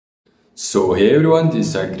So hey everyone, this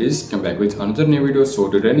is Krrish. Come back with another new video.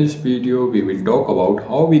 So today in this video we will talk about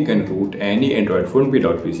how we can root any Android phone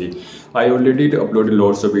without PC. I already uploaded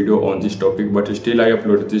lots of video on this topic, but still I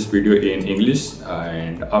uploaded this video in English.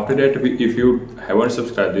 And after that, if you haven't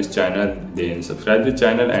subscribed this channel, then subscribe this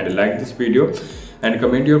channel and like this video and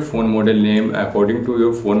comment your phone model name. According to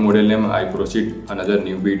your phone model name, I proceed another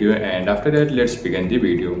new video, and after that let's begin the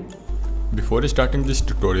video. Before starting this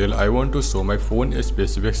tutorial, I want to show my phone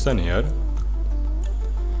specification here.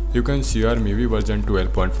 You can see our MIUI version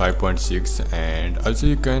 12.5.6 and also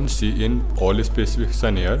you can see in all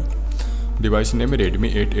specification here. Device name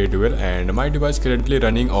Redmi 8A Dual and my device currently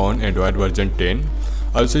running on Android version 10.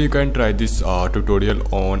 Also you can try this tutorial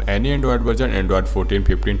on any Android version, Android 14,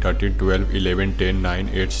 15, 13, 12, 11, 10, 9,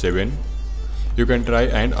 8, 7. You can try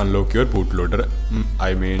and unlock your bootloader,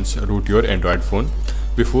 root your Android phone.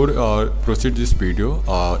 Before proceed this video,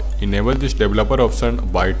 enable this developer option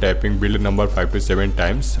by tapping build number 5 to 7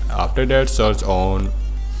 times. After that, search on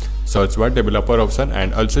search bar developer option,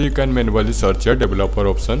 and also you can manually search your developer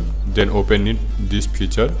option, then open this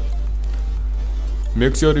feature.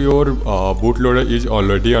 Make sure your bootloader is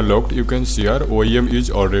already unlocked. You can see here OEM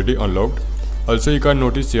is already unlocked. Also you can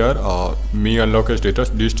notice here me unlock status,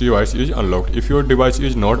 this device is unlocked. If your device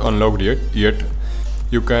is not unlocked yet,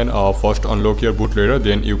 you can first unlock your bootloader,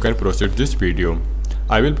 then you can proceed this video.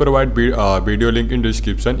 I will provide video link in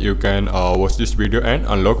description. You can watch this video and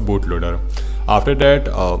unlock bootloader. After that,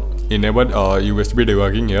 enable USB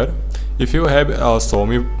debugging here. If you have a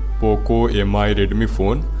Xiaomi, Poco, Mi, Redmi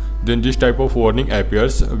phone, then this type of warning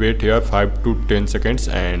appears. Wait here 5 to 10 seconds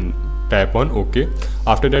and tap on OK.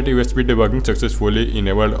 After that, USB debugging successfully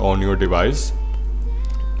enabled on your device.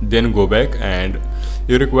 Then go back and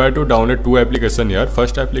you require to download two applications here.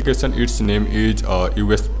 First application, its name is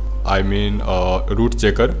root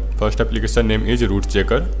checker. First application name is root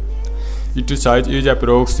checker. Its size is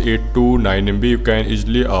approx 8 to 9 MB. You can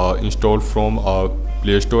easily install from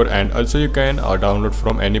Play Store, and also you can download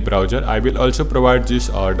from any browser. I will also provide this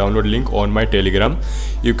download link on my Telegram.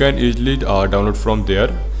 You can easily download from there.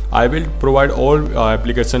 I will provide all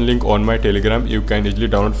application link on my Telegram. You can easily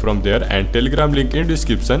download from there, and Telegram link in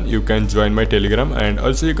description. You can join my Telegram, and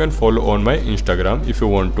also you can follow on my Instagram if you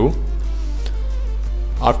want to.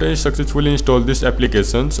 After you successfully install these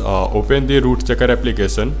applications, open the root checker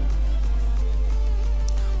application.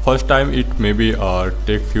 First time it maybe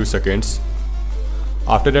take few seconds.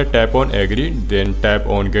 After that, tap on agree, then tap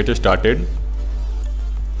on get started,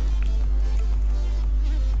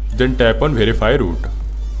 then tap on verify root.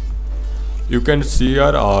 You can see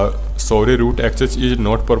here sorry, root access is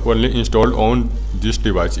not properly installed on this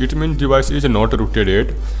device. It means device is not rooted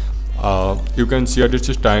yet. You can see here this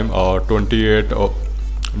is time 28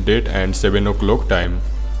 date and 7 o'clock time.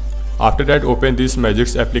 After that, open this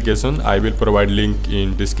Magix application. I will provide link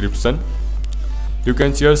in description. You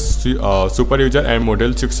can see super user and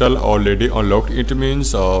model 6 are already unlocked. It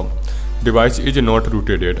means device is not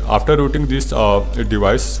rooted yet. After rooting this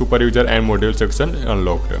device, super user and model section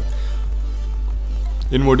unlocked.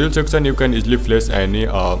 In module section, you can easily flash any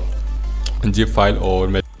zip file or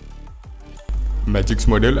Magix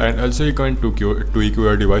module, and also you can tweak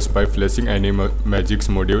your device by flashing any Magix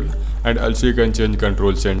module, and also you can change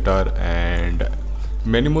control center and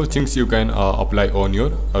many more things you can apply on your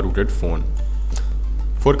rooted phone.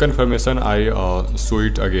 For confirmation, I show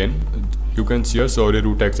it again. You can see here sorry,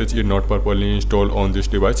 root access is not properly installed on this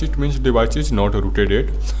device. It means device is not rooted yet.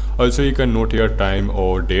 Also you can note here time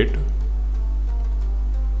or date.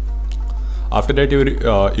 After that,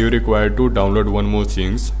 you require to download one more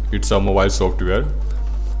things. It's a mobile software.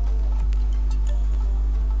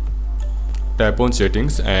 Tap on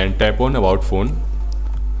settings and tap on about phone.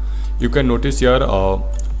 You can notice here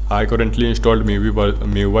I currently installed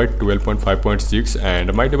MIUI 12.5.6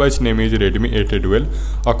 and my device name is Redmi 8A Dual.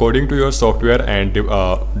 According to your software and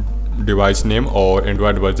device name or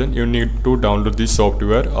Android version, you need to download this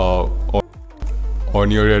software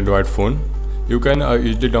on your Android phone. You can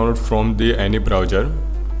easily download from any browser.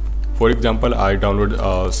 For example, I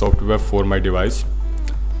download software for my device.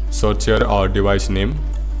 Search here device name,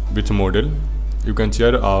 which model. You can see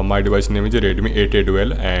here my device name is Redmi 8A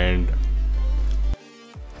Dual, and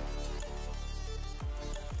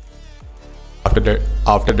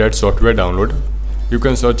after that software download, you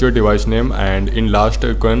can search your device name, and in last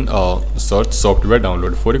you can search software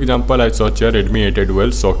download. For example, I search here Redmi 8A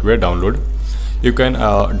Dual software download. You can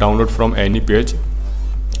download from any page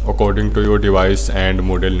according to your device and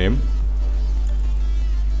model name.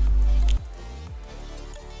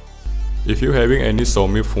 If you having any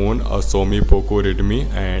Xiaomi phone or Xiaomi, Poco, Redmi,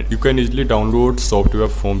 and you can easily download software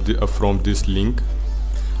from this link.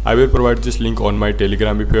 I will provide this link on my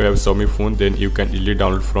Telegram. If you have Xiaomi phone, then you can easily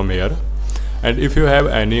download from here. And if you have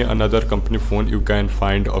any another company phone, you can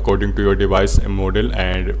find according to your device model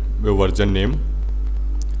and version name.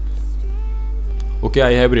 Okay,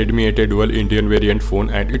 I have Redmi 8 dual Indian variant phone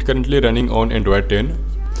and it currently running on Android 10.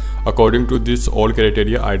 According to this all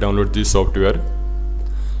criteria, I download this software.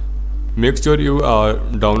 Make sure you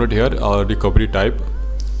download here recovery type.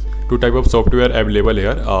 Two type of software available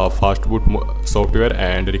here, fast boot software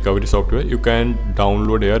and recovery software. You can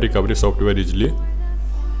download here recovery software easily.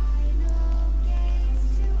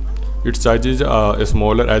 Its size is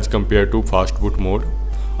smaller as compared to fast boot mode.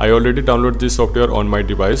 I already downloaded this software on my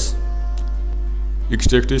device.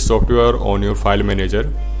 Extract this software on your file manager.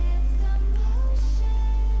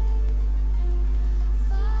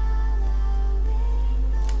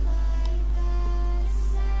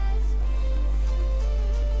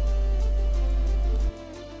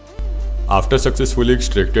 After successfully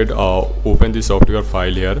extracted, open the software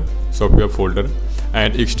file here, software folder,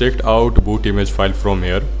 and extract out boot image file from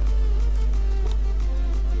here.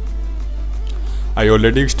 I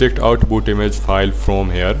already extract out boot image file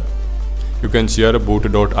from here. You can share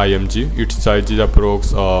boot.img. Its size is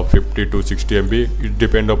approx 50 to 60 MB. It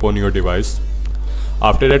depends upon your device.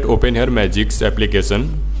 After that, open here Magix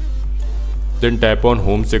application. Then tap on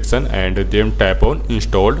home section and then tap on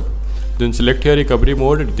installed. Then select here recovery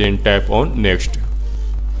mode, then tap on next.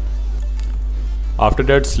 After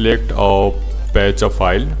that, select patch a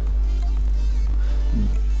file.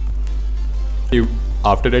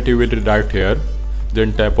 After that, you will redirect here,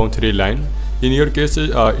 then tap on 3 line. In your case,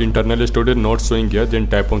 internal storage not showing here, then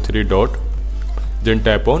tap on 3 dot, then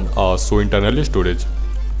tap on show internal storage.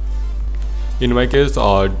 In my case,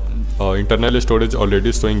 internal storage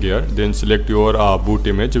already showing here. Then select your boot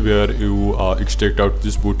image where you extract out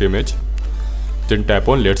this boot image. Then tap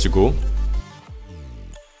on let's go.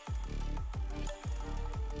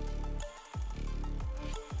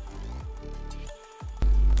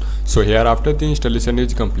 So here after the installation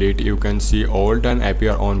is complete, you can see all done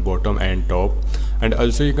appear on bottom and top, and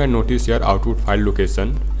also you can notice here output file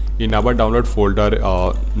location. In our download folder,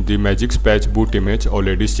 the Magix patch boot image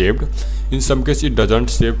already saved. In some case it doesn't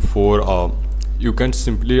save for you can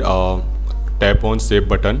simply tap on save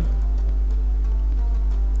button.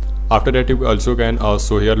 After that, you also can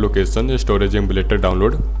show here location, storage emulator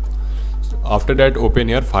download. After that, open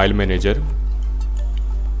here file manager,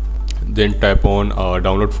 then tap on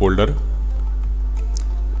download folder.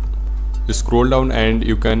 Scroll down and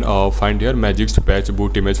you can find here Magix patch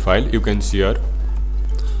boot image file. You can see here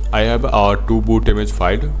I have 2 boot image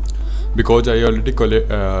file because I already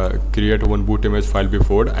create 1 boot image file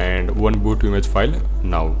before and 1 boot image file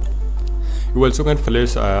now. You also can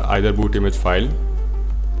flash either boot image file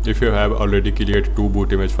if you have already created 2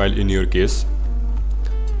 boot image file in your case.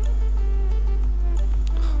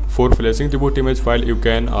 For flashing the boot image file, you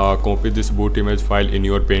can copy this boot image file in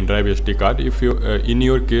your pen drive SD card. If you in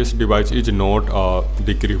your case device is not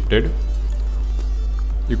decrypted,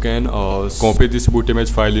 you can copy this boot image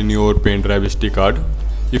file in your pen drive SD card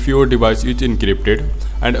if your device is encrypted.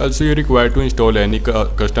 And also you require to install any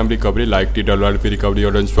custom recovery like TWRP recovery,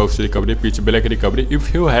 Orange Fox recovery, Pitch Black recovery.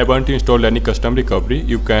 If you haven't installed any custom recovery,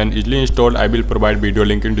 you can easily install. I will provide video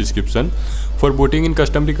link in description. For booting in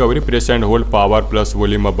custom recovery, press and hold power plus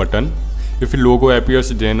volume up button. If logo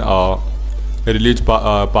appears, then release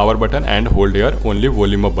power button and hold here only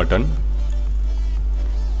volume up button.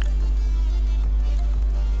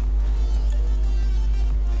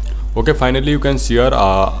 Okay, finally you can see here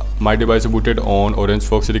my device booted on Orange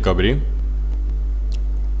Fox recovery.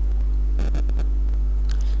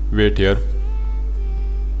 Wait here.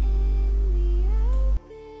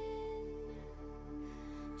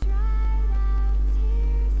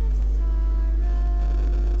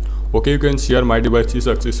 Okay, you can see here my device is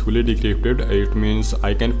successfully decrypted. It means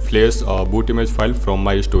I can flash a boot image file from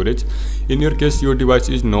my storage. In your case, your device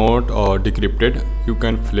is not decrypted. You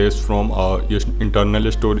can flash from internal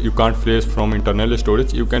storage. You can't flash from internal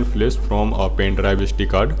storage. You can flash from a pen drive SD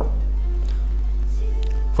card.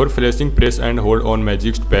 For flashing, press and hold on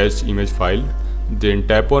Magix patch image file. Then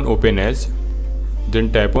tap on open as. Then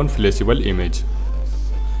tap on flashable image.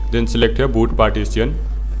 Then select here boot partition.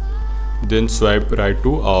 Then swipe right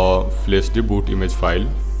to flash the boot image file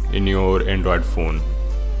in your Android phone.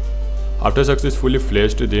 After successfully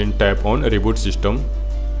flashed, then tap on reboot system.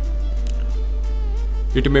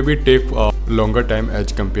 It may be take longer time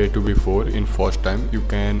as compared to before. In first time, you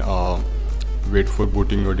can wait for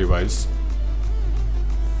booting your device.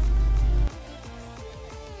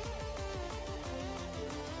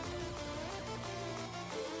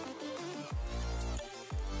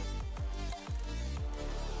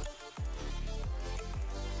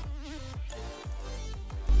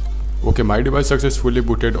 Okay, my device successfully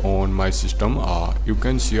booted on my system. You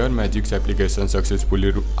can share Magic's application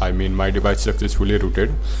successfully. My device successfully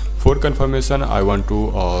rooted. For confirmation, I want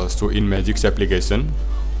to show in Magic's application.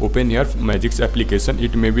 Open your Magic's application.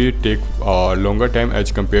 It may be take longer time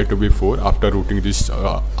as compared to before after rooting this.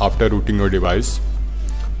 After rooting your device.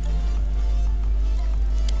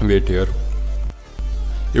 Wait here.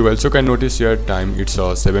 You also can notice here time. It's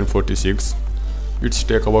 7:46. It's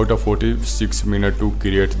take about a 46 minutes to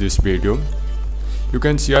create this video. You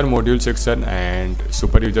can see our module section and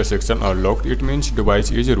super user section are locked. It means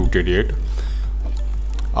device is rooted yet.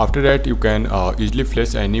 After that, you can easily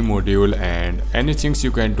flash any module and any things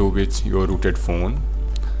you can do with your rooted phone.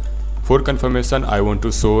 For confirmation, I want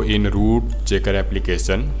to show in root checker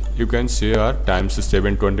application. You can see our times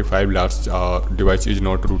 7:25. Last device is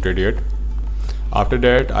not rooted yet. After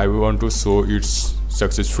that, I want to show it's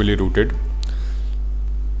successfully rooted.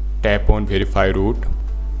 Tap on verify root.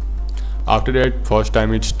 After that, first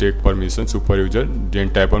time it's take permission super user,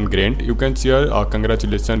 then tap on grant. You can see here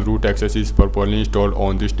congratulations, root access is properly installed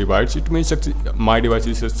on this device. It means my device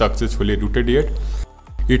is successfully rooted yet.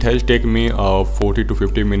 It has taken me 40 to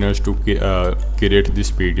 50 minutes to create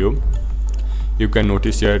this video. You can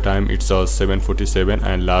notice here time it's 7:47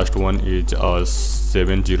 and last one is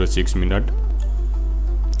 7:06 minutes.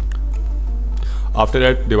 After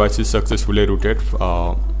that, device is successfully rooted.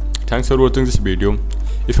 Thanks for watching this video.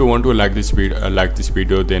 If you want to like this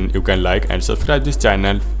video, then you can like and subscribe this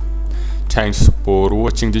channel. Thanks for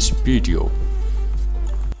watching this video.